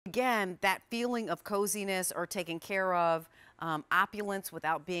again, that feeling of coziness or taken care of, opulence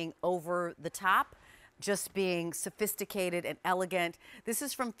without being over the top, just being sophisticated and elegant. This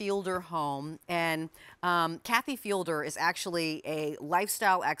is from Fielder Home, and Kathy Fielder is actually a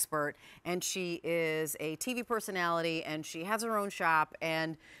lifestyle expert, and she is a TV personality, and she has her own shop,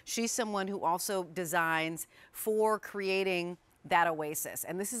 and she's someone who also designs for creating that oasis.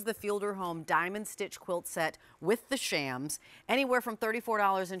 And this is the Fielder Home Diamond Stitch Quilt Set with the shams, anywhere from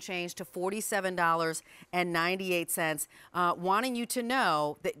 $34 and change to $47.98. Wanting you to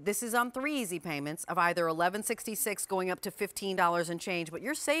know that this is on 3 easy payments of either $11.66 going up to $15 and change, but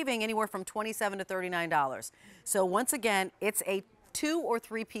you're saving anywhere from $27 to $39. So once again, it's a 2 or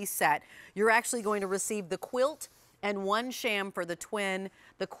 3 piece set. You're actually going to receive the quilt and 1 sham for the twin,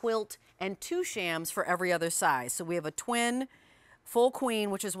 the quilt and 2 shams for every other size. So we have a twin, full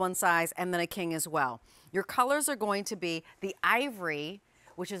queen, which is 1 size, and then a king as well. Your colors are going to be the ivory,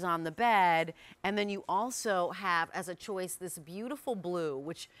 which is on the bed, and then you also have as a choice this beautiful blue,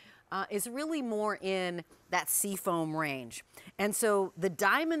 which is really more in that seafoam range. And so the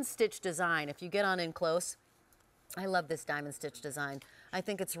diamond stitch design, if you get on in close, I love this diamond stitch design. I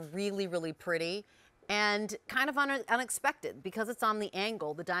think it's really, really pretty and kind of unexpected because it's on the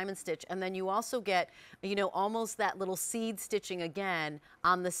angle, the diamond stitch, and then you also get, you know, almost that little seed stitching again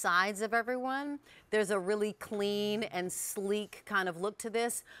on the sides of everyone. There's a really clean and sleek kind of look to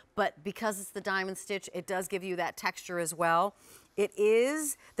this, but because it's the diamond stitch, it does give you that texture as well. There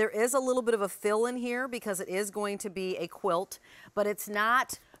is a little bit of a fill in here because it is going to be a quilt, but it's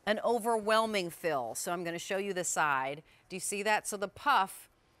not an overwhelming fill. So I'm going to show you the side. Do you see that? So the puff,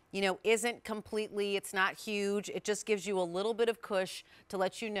 you know, isn't completely, it's not huge. It just gives you a little bit of cush to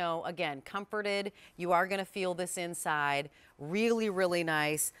let you know, again, comforted. You are gonna feel this inside. Really, really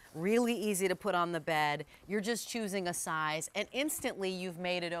nice, really easy to put on the bed. You're just choosing a size and instantly you've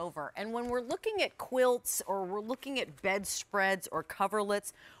made it over. And when we're looking at quilts or we're looking at bedspreads or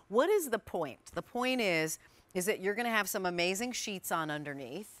coverlets, what is the point? The point is that you're gonna have some amazing sheets on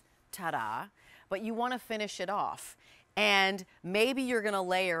underneath, ta-da, but you wanna finish it off. And maybe you're gonna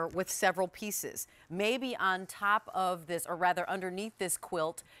layer with several pieces. Maybe on top of this, or rather underneath this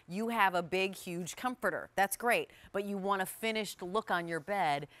quilt, you have a big, huge comforter. That's great, but you want a finished look on your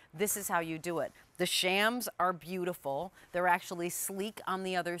bed. This is how you do it. The shams are beautiful. They're actually sleek on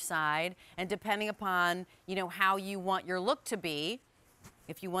the other side. And depending upon, you know, how you want your look to be,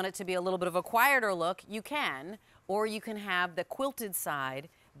 if you want it to be a little bit of a quieter look, you can, or you can have the quilted side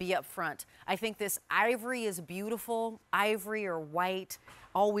be up front. I think this ivory is beautiful. Ivory or white,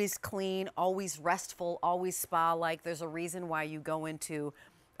 always clean, always restful, always spa-like. There's a reason why you go into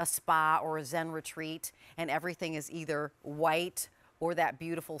a spa or a Zen retreat and everything is either white or that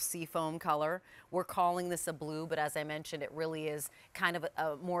beautiful seafoam color. We're calling this a blue, but as I mentioned, it really is kind of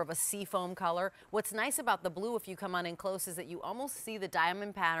more of a seafoam color. What's nice about the blue, if you come on in close, is that you almost see the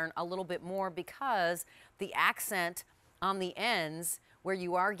diamond pattern a little bit more because the accent on the ends where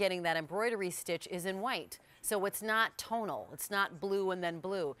you are getting that embroidery stitch is in white. So it's not tonal, it's not blue and then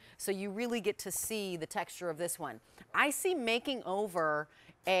blue. So you really get to see the texture of this one. I see making over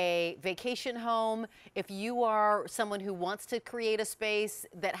a vacation home, if you are someone who wants to create a space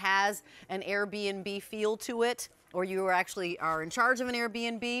that has an Airbnb feel to it, or you actually are in charge of an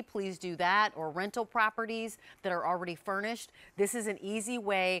Airbnb, please do that, or rental properties that are already furnished. This is an easy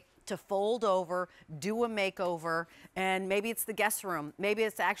way to fold over, do a makeover, and maybe it's the guest room. Maybe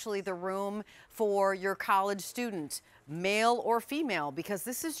it's actually the room for your college student, male or female, because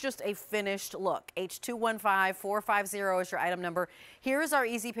this is just a finished look. H215450 is your item number. Here's our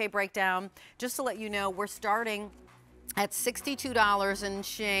easy pay breakdown. Just to let you know, we're starting at $62 and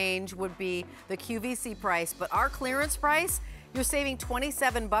change would be the QVC price, but our clearance price, you're saving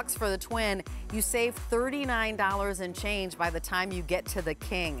 27 bucks for the twin. You save $39 and change by the time you get to the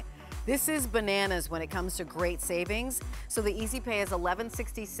king. This is bananas when it comes to great savings. So the easy pay is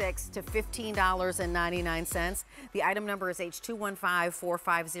 $11.66 to $15.99. The item number is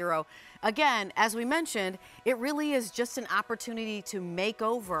H215450. Again, as we mentioned, it really is just an opportunity to make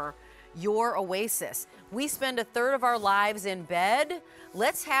over your oasis. We spend a third of our lives in bed.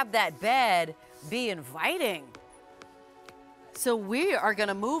 Let's have that bed be inviting. So we are going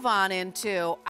to move on into